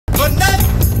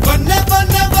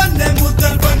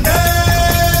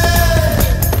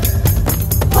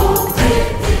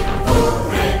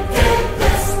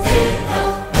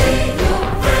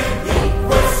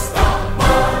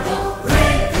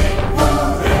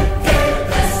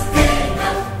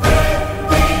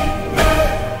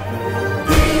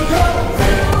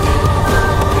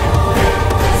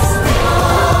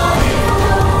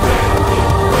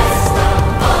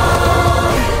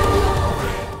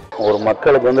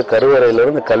மக்களுக்கு வந்து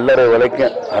கருவறையிலிருந்து கல்லறை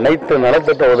வரைக்கும் அனைத்து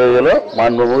நலத்திட்ட உதவிகளும்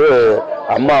மாண்புமிகு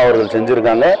அம்மா அவர்கள்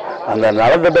செஞ்சிருக்காங்க. அந்த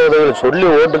நலத்திட்ட உதவிகளை சொல்லி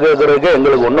ஓட்டு கேட்கறதுக்கு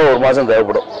எங்களுக்கு இன்னும் 1 மாசம்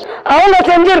தேவைப்படும். அவங்க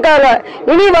செஞ்சிருக்காங்க,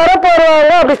 இனி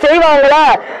வரப்போறவங்க அப்படி செய்வாங்களா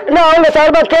இன்னும் அவங்க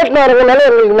சார்பா கேட்டுனால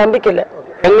எங்களுக்கு நம்பிக்கை இல்லை.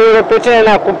 எங்களோட பிரச்சனை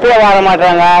என்ன, குப்பையை வார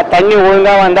மாட்டாங்க, தண்ணி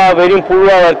ஒழுங்கா வந்தா வெறும்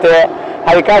புழுவா வருது.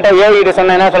 அது கேட்டால் ஏகிட்ட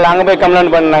சொன்னா என்ன சொல்ல, அங்கே போய்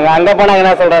கம்ப்ளைண்ட் பண்ணாங்க. அங்கே போனாங்க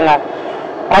என்ன சொல்றாங்க,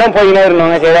 பணம் போயினே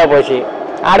இருந்தவங்க சரியா போச்சு.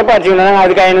 அடுப்பு அடிச்சுக்கிட்டாங்க,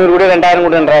 அதுக்கு 500 கூட 2000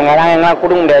 கூடன்றாங்க. நாங்கள் என்ன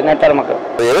கொடுக்க முடியாது நெட்டார மக்கள்.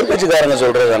 எதிர்கட்சிக்காரங்க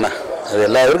சொல்றது தானே, அது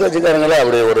எல்லா எதிர்கட்சிக்காரங்களும்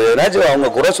அப்படி ஒரு ஏதாச்சும் அவங்க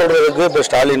குறை சொல்றதுக்கு இப்போ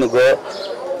ஸ்டாலினுக்கோ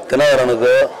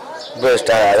தினகரனுக்கோ இப்போ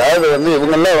அதாவது வந்து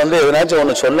இவங்கெல்லாம் வந்து எதனாச்சும்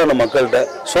ஒன்று சொல்லணும் மக்கள்கிட்ட.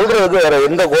 சொல்றதுக்கு வேற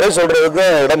எந்த குறை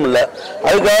சொல்றதுக்கும் இடம் இல்லை.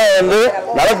 அதுக்காக வந்து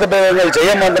நலத்திட்டங்கள்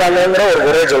செய்ய மாட்டாங்கிற ஒரு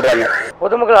குறையை சொல்றாங்க.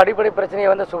 பொதுமக்கள் அடிப்படை பிரச்சனையை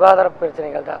வந்து சுகாதார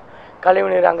பிரச்சனைகள் தான்.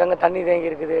 கழிவுநீர் அங்கங்கே தண்ணி தேங்கி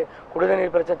இருக்குது,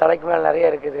 குடிநீர் பிரச்சனை தலைக்கு மேலே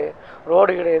நிறைய இருக்குது,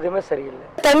 ரோடுகள் எதுவுமே சரியில்லை.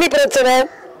 தண்ணி பிரச்சனை,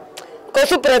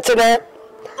 கொசு பிரச்சனை,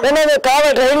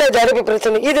 காவல் ட்ரைனேஜ் அடைப்பு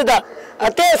பிரச்சனை, இதுதான்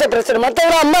அத்தியாவசிய பிரச்சனை.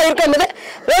 மற்றவங்க அம்மா இருக்கும்போது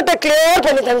ரோட்டை கிளியர்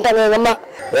பண்ணி தந்துட்டாங்க அம்மா.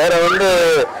 வேற வந்து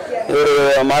ஒரு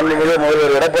மாண்புமிகு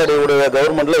முதல்வர் எடப்பாடியுடைய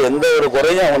கவர்மெண்ட்ல எந்த ஒரு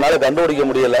குறையும் அவங்களால கண்டுபிடிக்க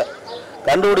முடியல.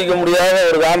 கண்டுபிடிக்க முடியாத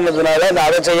ஒரு காரணத்தினால இந்த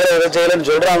அதை செய்யல இதை செய்யலன்னு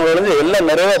சொல்றாங்க. எல்லாம்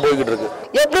நிறைய போய்கிட்டு இருக்கு.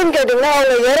 எப்படின்னு கேட்டீங்கன்னா,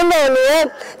 அவங்க இறந்த உடனே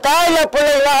தாயில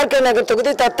பிள்ளைங்கள ஆர்கே நகர்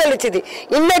தொகுதி தத்தளிச்சுது.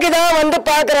 இன்னைக்குதான் வந்து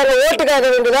பாக்குறாங்க, ஓட்டுக்காக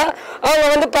வேண்டிதான் அவங்க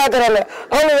வந்து பாக்குறாங்க.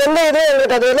 அவங்க எந்த இதுவும்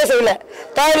எங்களுக்கு அது என்ன செய்யல.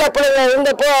 தாயில பிள்ளைங்க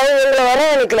இருந்தப்போ அவங்க எங்களை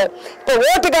வரவழைக்கல. இப்போ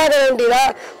ஓட்டுக்காக வேண்டிதான்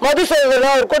மதுசூதன்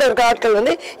அவர் கூட இருக்க ஆட்கள்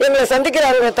வந்து எங்களை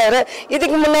சந்திக்கிறாங்க. தவிர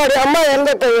இதுக்கு முன்னாடி அம்மா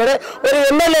இறந்த கையோட ஒரு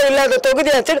எம்எல்ஏ இல்லாத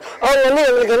தொகுதியாச்சு அவங்க வந்து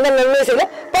எங்களுக்கு எந்த நன்மை செய்யல.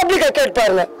 பப்ளிக்கை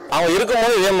கேட்பாருங்க. அவங்க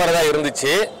இருக்கும்போது இதே மாதிரிதான்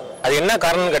இருந்துச்சு. அது என்ன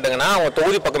காரணம்னு கேட்டீங்கன்னா, அவங்க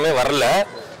தொகுதி பக்கமே வரல.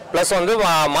 ப்ளஸ் வந்து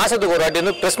மாசத்துக்கு ஒரு வாட்டி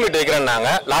வந்து ப்ரெஸ் மீட் வைக்கிறேன்னாங்க,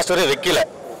 லாஸ்ட் வரையும் வைக்கல.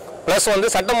 ப்ளஸ் வந்து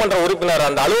சட்டமன்ற உறுப்பினர்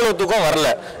அந்த அலுவலகத்துக்கும் வரல.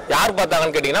 யார்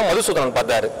பார்த்தாங்கன்னு கேட்டீங்கன்னா மதுசூதனன்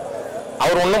பார்த்தாரு.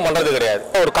 அவர் ஒன்றும் பண்றது கிடையாது.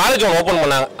 ஒரு காலேஜ் ஒன்று ஓப்பன்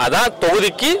பண்ணாங்க, அதான்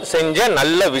தொகுதிக்கு செஞ்ச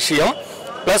நல்ல விஷயம்.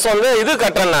 ப்ளஸ் வந்து இது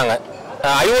கட்டுறேன்னாங்க,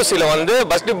 ஐஓசியில் வந்து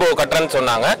பஸ் டிப்போ கட்டுறேன்னு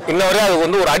சொன்னாங்க. இன்ன வரையும் அது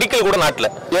வந்து ஒரு அடிக்கல் கூட நாட்டில்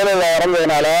ஏழையில்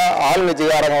இறந்ததுனால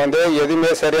ஆளுங்கட்சிக்காரங்க வந்து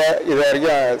எதுவுமே சரியா இது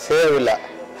வரைக்கும் செய்யவில்லை.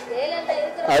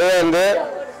 அது வந்து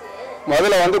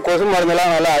முதல்ல வந்து கொசு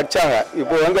மருந்தெல்லாம் நல்லா அடிச்சாங்க.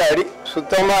 இப்போ வந்து அடி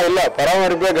சுத்தமாக இல்லை,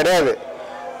 பராமரிப்பே கிடையாது.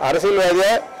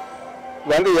 அரசியல்வாதியை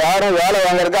வந்து யாரும் வேலை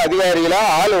வாங்குறதுக்கு அதிகாரிகளா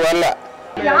ஆள் வரல.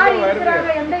 யார் இருக்கிறாங்க,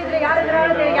 எந்த இதுல யார்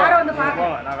இருக்கிறாங்க, யாரை வந்து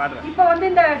பார்க்கணும். இப்போ வந்து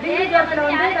இந்த டிவிஜிஎஸ்ல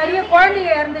வந்து நிறைய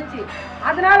குழந்தைங்க இருந்துச்சு.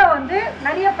 அதனால வந்து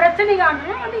நிறைய பிரச்சனைகள்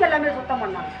வந்து எல்லாமே சுத்தம்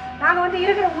பண்ணாங்க. நாங்க வந்து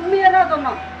இருக்கிற உண்மையை தான்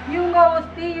சொன்னோம். இவங்க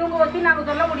ஒத்தி நாங்க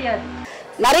சொல்ல முடியாது.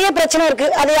 நிறைய பிரச்சனை இருக்கு,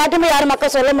 அது யாருமே யாரும்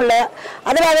மக்கள் சொல்ல முடியல.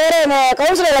 அதுல வேற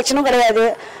கவுன்சில் எலெக்ஷனும் கிடையாது.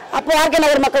 அப்போ ஆர்கே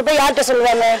நகர் மக்கள் போய் யார்கிட்ட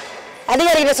சொல்லுவாங்க,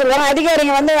 அதிகாரிகிட்ட சொல்லுவாங்க.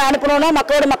 அதிகாரிங்க வந்து அனுப்பணும்னா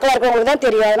மக்களோட மக்களா இருக்கவங்களுக்கு தான்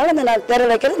தெரியும். அதனால இந்த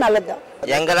தேர்தல் வைக்கிறது நல்லதுதான்.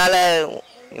 எங்களால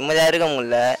நிம்மதியா இருக்க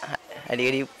முடியல.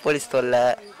 அடிக்கடி போலீஸ் தொல்ல,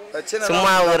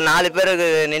 சும்மா ஒரு 4 பேருக்கு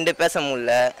நின்று பேச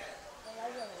முடியல.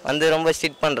 வந்து ரொம்ப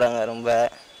ஸ்ட்ரிக்ட் பண்றாங்க, ரொம்ப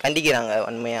கண்டிக்கிறாங்க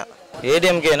வன்மையா.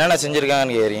 ஏடிஎம்கே என்னென்ன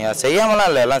செஞ்சுருக்காங்கன்னு கேட்குறீங்க? செய்யாமலாம்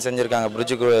இல்லை, எல்லாம் செஞ்சுருக்காங்க.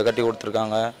 பிரிட்ஜுக்கு கட்டி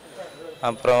கொடுத்துருக்காங்க.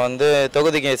 அப்புறம் வந்து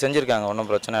தொகுதிக்கு செஞ்சுருக்காங்க, ஒன்றும்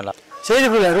பிரச்சனை இல்லை.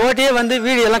 செய்திக்குள்ள ரோட்டையே வந்து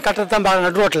வீடு எல்லாம் கட்டுறது தான் பார்க்க.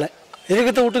 நடு ரோட்டில்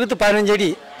இருக்கிறது விட்டுக்கிட்டு 15 அடி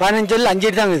 15 அடியில் 5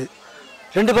 அடி தாங்க இது.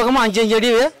 2 பக்கமும் 5 அடி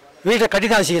வீட்டை கட்டி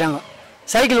தான் வச்சுக்கிறாங்க.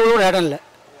 சைக்கிள் உள்ள இடம் இல்லை.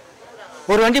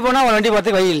 ஒரு வண்டி போனால் ஒரு வண்டி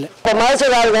பார்த்து வழி இல்லை. இப்போ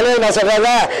மனசுக்கார வேலை நான்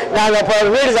சொல்கிறேன். நாங்கள் இப்போ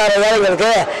வீடு தர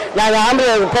வேலைங்களுக்கு நாங்கள்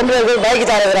ஆம்பளை பொம்பளை பைக்கு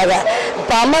தரக்குறாங்க.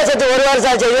 இப்போ அம்மா சேர்த்து 1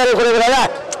 வருஷம் ஆச்சு இது கொடுக்குறாங்க.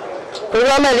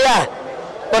 கொடுக்காம இல்லையா?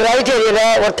 ஒரு லைட் எரியல,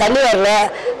 ஒரு தண்ணி வரல,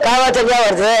 காவாத்தஞ்சாக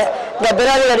வருது. இந்த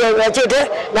பிராணி கடையை வச்சுக்கிட்டு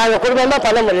நாங்கள் குடும்பமாக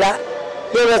பண்ண முடியல.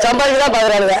 இவங்க சம்பாதிக்க தான்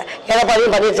பார்க்குறாங்க.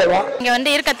 எடப்பாடியும் பண்ணிட்டு சொல்லுவோம். இங்கே வந்து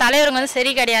இருக்க தலைவருங்க வந்து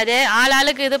சரி கிடையாது.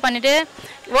 ஆளுக்கு இது பண்ணிட்டு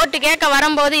ஓட்டு கேட்க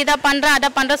வரும்போது இதை பண்ணுறேன் அதை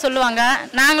பண்ணுறேன் சொல்லுவாங்க.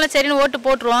 நாங்களும் சரின்னு ஓட்டு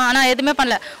போட்டுருவோம். ஆனால் எதுவுமே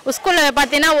பண்ணல. ஸ்கூலில்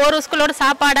பார்த்தீங்கன்னா ஒரு ஸ்கூலோட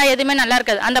சாப்பாடாக எதுவுமே நல்லா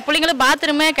இருக்காது. அந்த பிள்ளைங்களுக்கு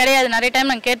பாத்ரூமே கிடையாது. நிறைய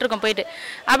டைம் நாங்கள் கேட்டிருக்கோம் போயிட்டு.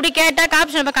 அப்படி கேட்டால்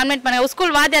காப்ஷன் போய் கம்ப்ளைண்ட் பண்ணுங்கள்.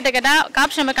 ஸ்கூல் வாத்தியாட்ட கேட்டால்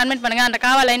காப்ஷன் போய் கம்ப்ளைண்ட் பண்ணுங்கள், அந்த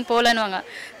காவா லைன் போகலன்னுவாங்க.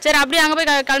 சரி அப்படி அங்கே போய்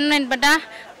கம்ப்ளைண்ட் பண்ணிட்டால்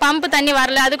பம்பு தண்ணி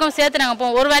வரல, அதுக்கும் சேர்த்து நாங்கள்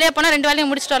போவோம். ஒரு வேலையாக போனால் 2 வேலையும்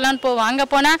முடிச்சுட்டு வரலான்னு போவோம். அங்கே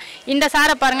போனால் இந்த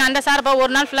சாரை பாருங்கள், அந்த சாரை பாருங்கள்,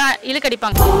 ஒரு நாள் ஃபுல்லாக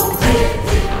இழுக்கடிப்பாங்க.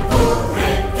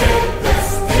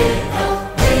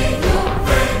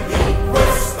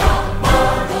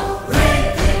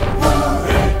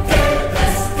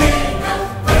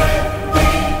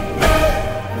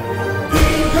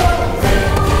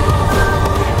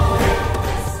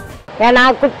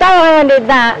 நான் குத்தா வாங்க வேண்டியது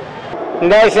தான்.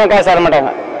 இந்த விஷயம் காசு தர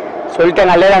மாட்டாங்க சொல்லிட்டு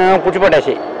நல்லது அங்கே பிடிச்சி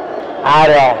போட்டாச்சு.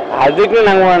 அதுக்கு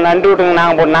நாங்கள் நன்றி விட்டுங்க.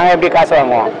 நாங்கள் எப்படி காசு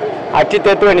வாங்குவோம்? அச்சு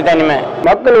தேத்து வேண்டி தனிமே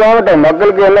மக்கள் வாங்கட்டும்.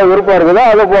 மக்களுக்கு என்ன விருப்பம் இருக்குதோ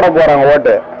அதை போட போகிறாங்க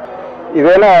ஓட்டு.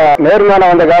 இதெல்லாம் நேர்மையான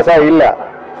வந்த காசாக இல்லை.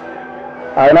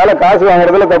 அதனால காசு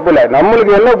வாங்குறதுல தப்பு இல்லை.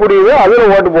 நம்மளுக்கு என்ன பிடிக்குதோ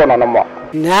அதில் ஓட்டு போடணும் நம்ம.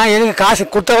 நான் எனக்கு காசு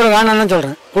கொடுத்த கூட வேணாம்னு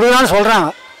சொல்கிறேன், கொடுக்கலான்னு சொல்கிறாங்க.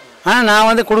 ஆனால் நான்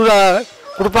வந்து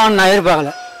கொடுப்பாங்கன்னு நான்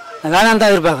எதிர்பார்க்கல, நான் வேணான்னு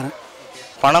தான் எதிர்பார்க்குறேன்.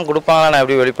 பணம் கொடுப்பாங்களா நான்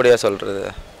எப்படி வெளிப்படையாக சொல்கிறது?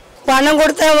 பணம்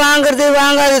கொடுத்தா வாங்குறது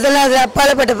வாங்காததெல்லாம் அது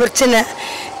அப்பாலப்பட்ட பிரச்சனை.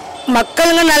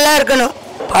 மக்களுங்க நல்லா இருக்கணும்.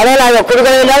 பணம் நாங்கள்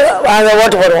கொடுக்கறதுனால நாங்கள்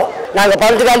ஓட்டு போடுவோம். நாங்கள்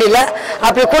பணத்துக்காண்டி இல்லை,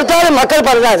 அப்படி கொடுத்தாலும் மக்கள்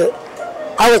பணம் தான் அது,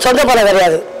 அவங்க சொந்த பணம்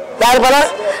கிடையாது. யார்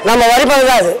பணம்? நம்ம வரி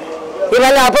பணம் தான் அது.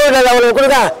 இவங்க அப்போ அவங்களுக்கு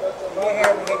கொடுக்கா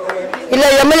இல்லை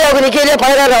எம்எல்ஏவுக்கு நிற்கிறதே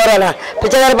பணக்காரன் ஆகிறானா?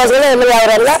 பிச்சைக்கார பசங்க எம்எல்ஏ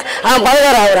ஆகிறாங்களா? அவன்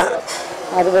பணக்காரன் ஆகிறான்.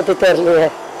 அதை பற்றி தெரியலையே.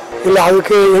 இல்லை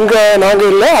அதுக்கு எங்கே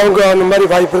நாங்கள் இல்லை, அவங்க அந்த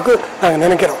மாதிரி வாய்ப்பு இருக்கு நாங்கள்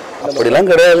நினைக்கிறோம்.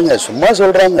 அப்படிலாம் கிடையாதுங்க, சும்மா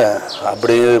சொல்கிறாங்க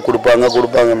அப்படி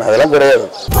கொடுப்பாங்கன்னு, அதெல்லாம் கிடையாது.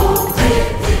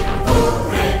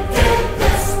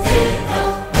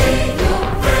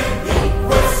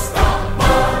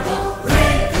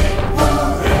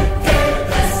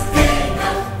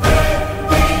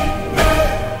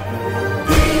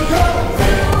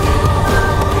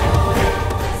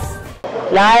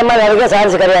 நியாயமாக நடக்க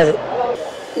சான்ஸ் கிடையாது.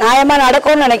 நியாயமாக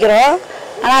நடக்கும்னு நினைக்கிறோம்,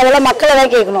 ஆனால் அதெல்லாம் மக்களை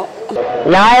தான் கேட்கணும்.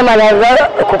 நியாயமாக நடந்தால்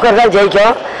குக்கர் தான்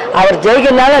ஜெயிக்கும். அவர்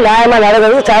ஜெயிக்கிறதுனால நியாயமாக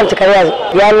நடக்கிறதுக்கு சான்ஸ் கிடையாது.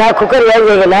 ஏன்னா குக்கர் ஏன்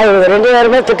ஜெயிக்கணும்? இவங்க 2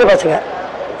 பேருமே திட்டு பசங்க.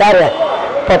 யார்?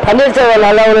 இப்போ பன்னீர்செல்வம்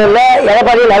நல்லவனும் இல்லை,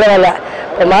 எடப்பாடியும் நல்லவன் இல்லை.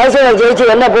 இப்போ மனசூரை ஜெயிச்சு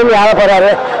என்ன பூமி ஆக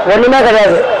போகிறாரு? ஒன்றுமே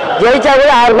கிடையாது. ஜெயிச்சா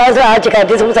கூட 6 மாதம் ஆட்சி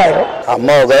காட்டி சும்மா ஆயிரும்.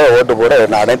 அம்மாவுக்காக ஓட்டு போட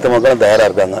அனைத்து மக்களும் தயாராக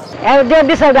இருக்காங்க.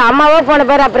 எப்படி சொல்கிறேன்? அம்மாவோ போன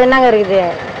பேர் அப்புறம் என்னங்க இருக்குது?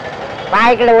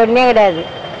 வாழ்க்கையில் ஒன்றே கிடையாது.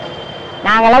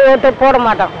 நாங்களாம் ஓட்டு போட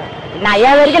மாட்டோம். நான்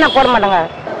ஐயா வரைக்கும் நான் போட மாட்டேங்க.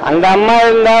 அந்த அம்மா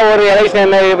இருந்தால் ஒரு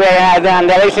எலெக்ஷன் அது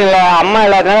அந்த எலெக்ஷனில் அம்மா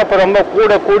இல்லாதனால இப்போ ரொம்ப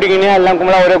கூட்டிக்கினே எல்லாம்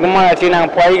கும்பலாக ஒரே கும்மா வச்சு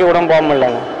நாங்கள் பழகி கூட போக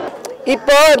முடியலங்க.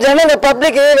 இப்போ ஜனங்க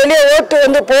பப்ளிக் வெளியே ஓட்டு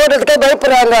வந்து போடுறதுக்கே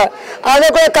பயப்படுறாங்க. அதை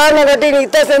கூட காரணம் கட்டி நீ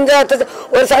இதை செஞ்சா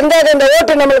ஒரு சந்தேகம், இந்த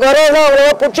ஓட்டு நம்மளுக்கு வரதான்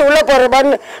அவ்வளோ பிடிச்சி உள்ள போற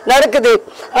மாதிரி நடக்குது.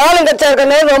 ஆளுங்கட்சியா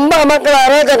இருக்கிறது ரொம்ப மக்கள்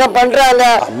அராஜகம் பண்றாங்க.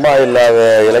 அம்மா இல்லாத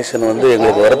எலெக்ஷன் வந்து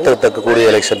எங்களுக்கு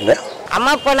வருத்தத்தக்கக்கூடிய எலெக்ஷன்.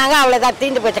 அம்மா போனாங்க, அவ்வளோதான்,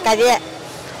 தீர்ந்து போச்சு கதையே.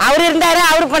 அவர் இருந்தாரு,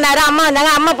 அவரு பண்ணாரு, அம்மா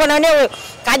வந்தாங்க, அம்மா போனோடனே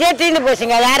கதையே தீர்ந்து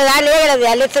போச்சுங்க. வேற வேலையே கிடையாது.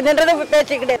 எலெக்ஷன்ன்றது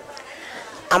பேசிக்கிட்டு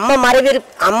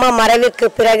அம்மா மறைவுக்கு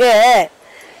பிறகு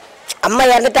அம்மா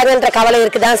இறந்துட்டாங்கன்ற கவலை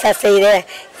இருக்குதான் சார் செய்யுது.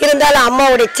 இருந்தாலும்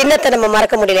அம்மாவுடைய சின்னத்தை நம்ம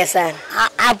மறக்க முடியல சார்.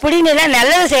 அப்படின்னு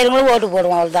நல்லது செய்யறவங்களும் ஓட்டு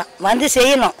போடுவோம், அவ்வளோதான். வந்து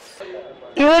செய்யணும்.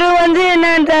 இவர் வந்து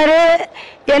என்னன்றாரு,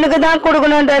 எனக்கு தான்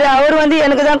கொடுக்கணுன்றாரு. அவர் வந்து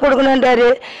எனக்கு தான் கொடுக்கணுன்றாரு.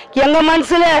 எங்கள்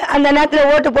மனசில் அந்த நேரத்தில்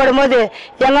ஓட்டு போடும்போது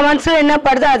எங்கள் மனசில் என்ன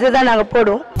படுதோ அதுதான் நாங்கள்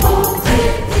போடுவோம்.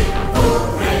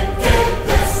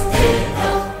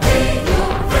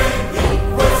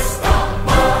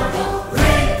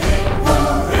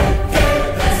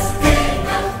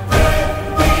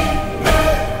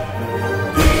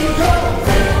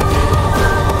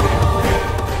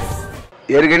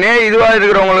 ஏற்கனவே இதுவாக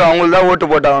இருக்கிறவங்களுக்கு அவங்களுக்கு தான் ஓட்டு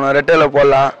போட்டாகணும். ரெட்டையில்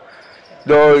போடலாம்,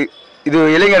 இது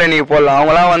இளைஞரணி போடலாம்.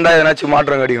 அவங்களாம் வந்தால் எதனாச்சும்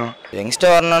மாற்றம் கிடைக்கும்.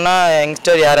 யங்ஸ்டர் வரணும்னா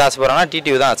யங்ஸ்டர் யார் ஆசைப்படுறாங்கன்னா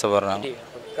டிடிவி தான் ஆசைப்படுறாங்க.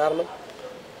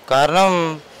 காரணம்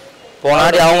போன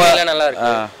வாட்டி அவங்க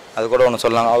அது கூட ஒன்று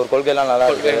சொல்லலாம், அவர் கொள்கையெல்லாம் நல்லா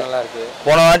இருக்கு.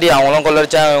 போன வாட்டி அவங்களும்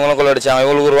கொள்ளடிச்சாங்க, இவங்களும் கொள்ளடிச்சாங்க.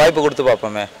 இவங்களுக்கு ஒரு வாய்ப்பு கொடுத்து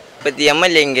பார்ப்போமே. பற்றி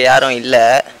எம்எல்ஏ இங்கே யாரும் இல்லை,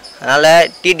 அதனால்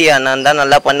டிடி அண்ணன் தான்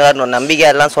நல்லா பண்ணுவார்னு ஒரு நம்பிக்கை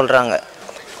எல்லாம் சொல்கிறாங்க.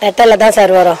 ரெட்டையில் தான்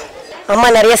சார் வரும். அம்மா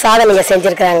நிறைய சாதனைகள்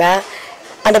செஞ்சுருக்கிறாங்க.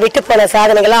 அந்த விட்டு போன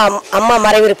சாதனைகள்லாம் அம்மா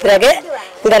மறைவு பிறகு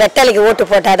இந்த ரெட்டலைக்கு ஓட்டு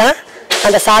போட்டால் தான்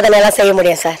அந்த சாதனையெல்லாம் செய்ய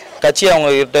முடியும் சார். கட்சி அவங்க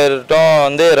கிட்ட இருக்கட்டும்,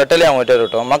 வந்து ரெட்டலே அவங்க கிட்ட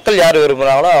இருக்கட்டும், மக்கள் யார்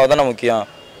விரும்புகிறாங்களோ அதுதானே முக்கியம்.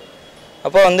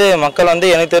 அப்போ வந்து மக்கள் வந்து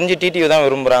எனக்கு தெரிஞ்சு டிடிவி தான்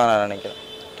விரும்புகிறாங்க. நான் நினைக்கிறேன்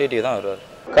டிடிவி தான் வருவார்.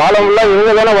 காலம் ஃபுல்லாக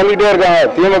இவங்க தானே வந்துகிட்டே இருக்காங்க.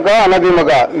 திமுக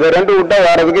அதிமுக இந்த ரெண்டு விட்டா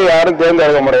வேறதுக்கு யாரும்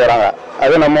தேர்ந்தெடுக்க முடியறாங்க.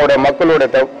 அது நம்மளுடைய மக்களுடைய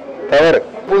தவறு.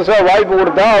 புதுசாக வாய்ப்பு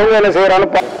கொடுத்தா அவங்க என்ன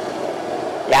செய்யறான்னு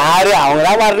யாரு அவங்க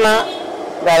தான் வரணும்,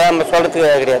 நம்ம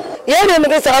சொல்றதுக்கு கிடையாது. ஏன்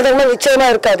எனக்கு சாதகமா நிச்சயமா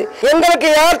இருக்காது. எங்களுக்கு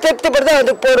யார் திருப்திப்படுதோ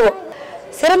அதுக்கு போடுவோம்.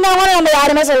 சிறந்தவங்களும் நம்ம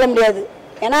யாருமே சொல்ல முடியாது.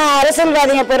 ஏன்னா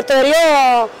அரசியல்வாதிகளை பொறுத்தவரையும்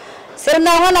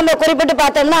சிறந்தவங்க நம்ம குறிப்பிட்டு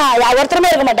பார்த்தோம்னா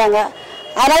ஒருத்தருமே இருக்க மாட்டாங்க.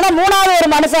 அதனால 3வது ஒரு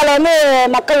மனசால வந்து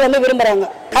மக்கள் வந்து விரும்புறாங்க.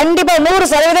 கண்டிப்பா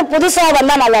 100% புதுசா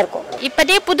வந்தா நல்லா இருக்கும்.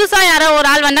 இப்போதைக்கு புதுசா யாரோ ஒரு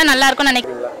ஆள் வந்தா நல்லா இருக்கும்னு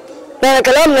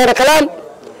நினைக்கிறேன். நடக்கலாம்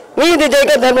நீதி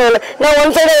ஜெயிக்க தர்மம். நான்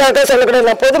ஒன் சைடு யாருக்கா சொல்லக்கூடாது,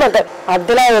 நான் பொதுமக்கள்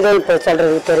அதெல்லாம் எதுவும் இப்போ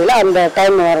சொல்றதுக்கு தெரியல. அந்த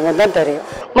டைம் வரும்போது தான் தெரியும்.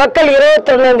 மக்கள்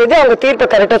 21 அவங்க தீர்ப்பை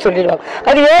கரெக்டாக சொல்லிடுவாங்க.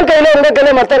 அது ஏன் கையில் உங்க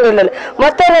கையில் மற்றவங்க இல்லை,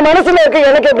 மற்றவங்க மனசுல இருக்கு.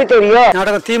 எனக்கு எப்படி தெரியும்?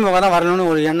 நாடகம் திமுக தான் வரணும்னு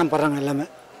ஒரு எண்ணம் படுறாங்க எல்லாமே.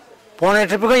 போன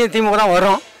ட்ரிப்புக்கும் திமுக தான்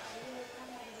வரும்,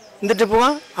 இந்த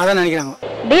ட்ரிப்புக்கும் அதான் நினைக்கிறாங்க.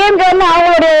 டிஎம்கே வந்து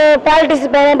அவங்களுடைய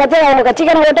பாலிட்டிக்ஸ் பார்த்து அவங்க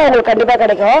கட்சிக்கான ஓட்டு அவங்களுக்கு கண்டிப்பாக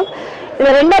கிடைக்கும்.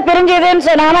 இது ரெண்டா பிரிஞ்சதுன்னு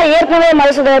சொன்னாங்கன்னா ஏற்கனவே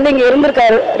மனசுல வந்து இங்கே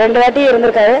இருந்திருக்காரு, 2 வாட்டி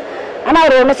இருந்திருக்காரு. ஆனால்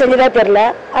அவர் ஒன்றும் செஞ்சுதான் தெரியல.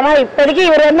 ஆனால் இப்போதைக்கு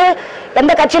இவர் வந்து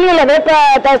எந்த கட்சியிலும் இல்லை,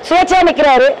 சுயேட்சையாக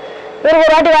நிற்கிறாரு. ஒரு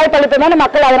வாட்டி வாய்ப்பு அளிப்போமே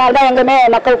மக்கள், அதனால தான் எங்கேயுமே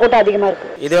மக்கள் கூட்டம் அதிகமாக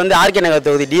இருக்குது. இது வந்து ஆர்கே நகர்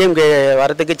தொகுதி டிஎம்கே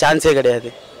வரதுக்கு சான்ஸே கிடையாது.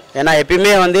 ஏன்னா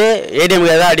எப்பயுமே வந்து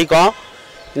ஏடிஎம்கே தான் அடிக்கும்.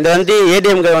 இந்த வந்து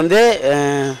ஏடிஎம்கே வந்து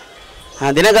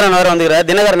தினகரன் வர வந்துக்கிறார்.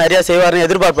 தினகரன் நிறையா செய்வார்னு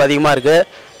எதிர்பார்ப்பு அதிகமாக இருக்குது.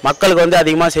 மக்களுக்கு வந்து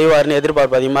அதிகமாக செய்வார்னு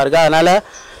எதிர்பார்ப்பு அதிகமாக இருக்குது. அதனால்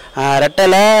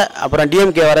ரெட்டலை அப்புறம்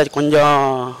டிஎம்கே வர கொஞ்சம்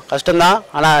கஷ்டம்தான்.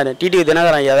 ஆனால் டிடிவி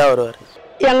தினகரன் ஐயா தான் வருவார்.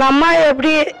 எங்கள் அம்மா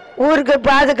எப்படி ஊருக்கு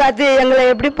பாதுகாத்து எங்களை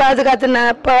எப்படி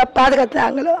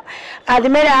பாதுகாத்தாங்களோ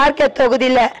அதுமாரி ஆர்கே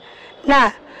தொகுதியில்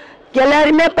நான்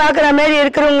எல்லாருமே பார்க்குற மாரி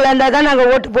இருக்கிறவங்களா இருந்தால் தான் நாங்கள்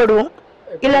ஓட்டு போடுவோம்,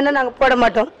 இல்லைன்னா நாங்கள் போட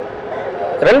மாட்டோம்.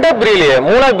 ரெண்டா பிரியிலேயே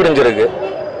மூணா பிரிஞ்சிருக்கு.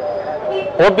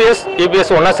 ஓபிஎஸ்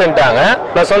இபிஎஸ் ஒன்னா சேர்ந்துட்டாங்க.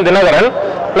 ப்ளஸ் வந்து தினகரன்,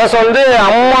 ப்ளஸ் வந்து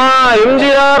அம்மா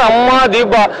எம்ஜிஆர், அம்மா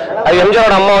தீபா. அது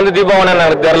எம்ஜிஆரோட அம்மா வந்து தீபாவனு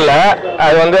எனக்கு தெரியல,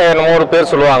 அது வந்து என்னமோ ஒரு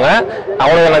பேர் சொல்லுவாங்க,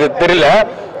 அவங்களுக்கு எனக்கு தெரியல.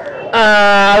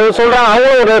 அது சொல்கிறாங்க,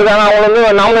 அவங்களும் ஒரு இருக்காங்க, அவங்க வந்து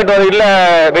நாமினேட் வந்து இல்லை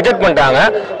ரிஜெக்ட் பண்ணிட்டாங்க.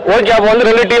 ஓகே, அப்போ வந்து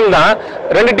 2 டீம் தான்.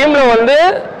 2 டீமில் வந்து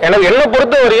எனக்கு என்னை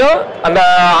பொறுத்த வரையும் அந்த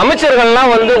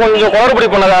அமைச்சர்கள்லாம் வந்து கொஞ்சம் குளறுபடி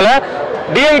பண்ணதால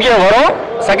டிஎம்கே வரும்.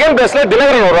 செகண்ட் பிளேஸில்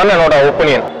தினகரன் வருவான்னு என்னோட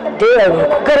ஒப்பீனியன்.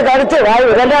 குக்கருக்கு அடுத்து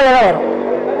ரெண்டாவது தான் வரும்.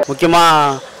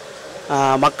 முக்கியமாக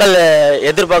மக்கள்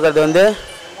எதிர்பார்க்கறது வந்து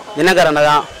தினகரனை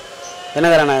தான்.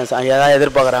 தினகரனை ஏதாவது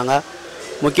எதிர்பார்க்குறாங்க.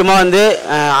 முக்கியமாக வந்து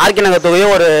ஆர்கே நகர்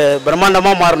தொகுதியும் ஒரு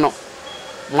பிரம்மாண்டமாக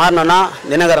மாறணும்னா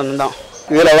தினகரன் தான்.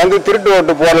 இதில் வந்து திருட்டு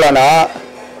ஓட்டு போடலன்னா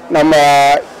நம்ம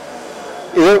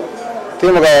இது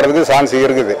திமுக வர்றதுக்கு சான்ஸ்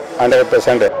இருக்குது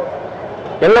 100%.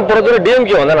 என்னை பொறுத்தவரை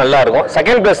டிஎம்கே வந்தால் நல்லா இருக்கும்.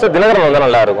 செகண்ட் பிளேஸ் தினகரன் வந்தால்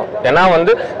நல்லா இருக்கும். ஏன்னா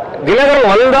வந்து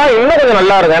தினகரன் வந்தால் இன்னும் கொஞ்சம்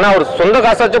நல்லா இருக்கும். ஏன்னா அவர் சொந்த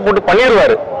காசாச்சும் போட்டு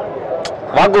பண்ணிடுவார்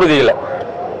வாக்குறுதியில்.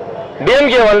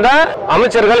 டிஎம்கே வந்தால்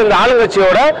அமைச்சர்கள் இந்த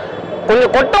ஆளுங்கட்சியோட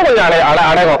கொஞ்சம் கொட்டம் கொஞ்சம்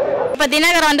அடகும். இப்போ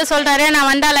தினகரன் வந்து சொல்கிறாரு, நான்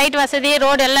வந்தால் லைட் வசதி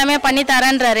ரோடு எல்லாமே பண்ணி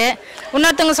தரேன்றாரு.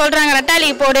 இன்னொருத்தவங்க சொல்கிறாங்க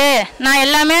ரெட்டாலிக்கு போடு, நான்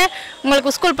எல்லாமே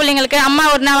உங்களுக்கு ஸ்கூல் பிள்ளைங்களுக்கு அம்மா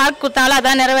ஒரு நாள் வாக்கு கொடுத்தாலும்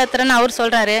அதான் நிறைவேற்றுறேன்னு அவர்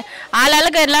சொல்கிறாரு.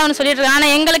 ஆளாளுக்கு எல்லாம் ஒன்று சொல்லிட்டு இருக்காங்க.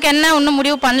 ஆனால் எங்களுக்கு என்ன ஒன்றும்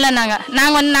முடிவு பண்ணல.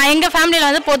 நாங்கள் வந்து எங்கள் ஃபேமிலியில்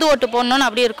வந்து பொது ஓட்டு போடணும்னு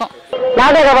அப்படி இருக்கோம்.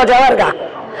 நாடக பார்த்தாவா இருக்கா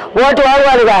ஓட்டு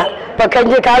வாங்குவாருங்க. இப்போ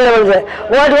கஞ்சி காலில் விழுது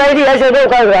ஓட்டு வாங்கிட்டு ஏசி போய்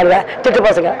உட்காந்துருக்காருங்க திட்டு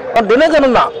பசங்க.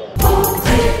 தினகரன் தான்.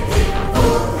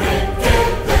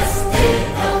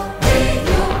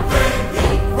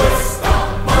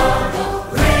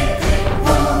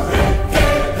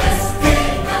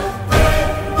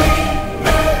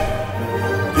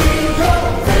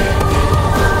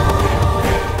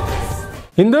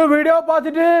 இந்த வீடியோ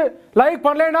பார்த்துட்டு like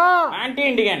பண்ணலைனா anti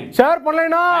Indian, share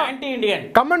பண்ணலைனா anti Indian,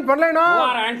 comment பண்ணலைனா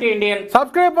anti Indian,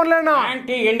 subscribe பண்ணலைனா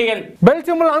anti Indian, bell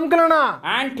symbol அமுக்கலைனா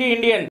anti Indian.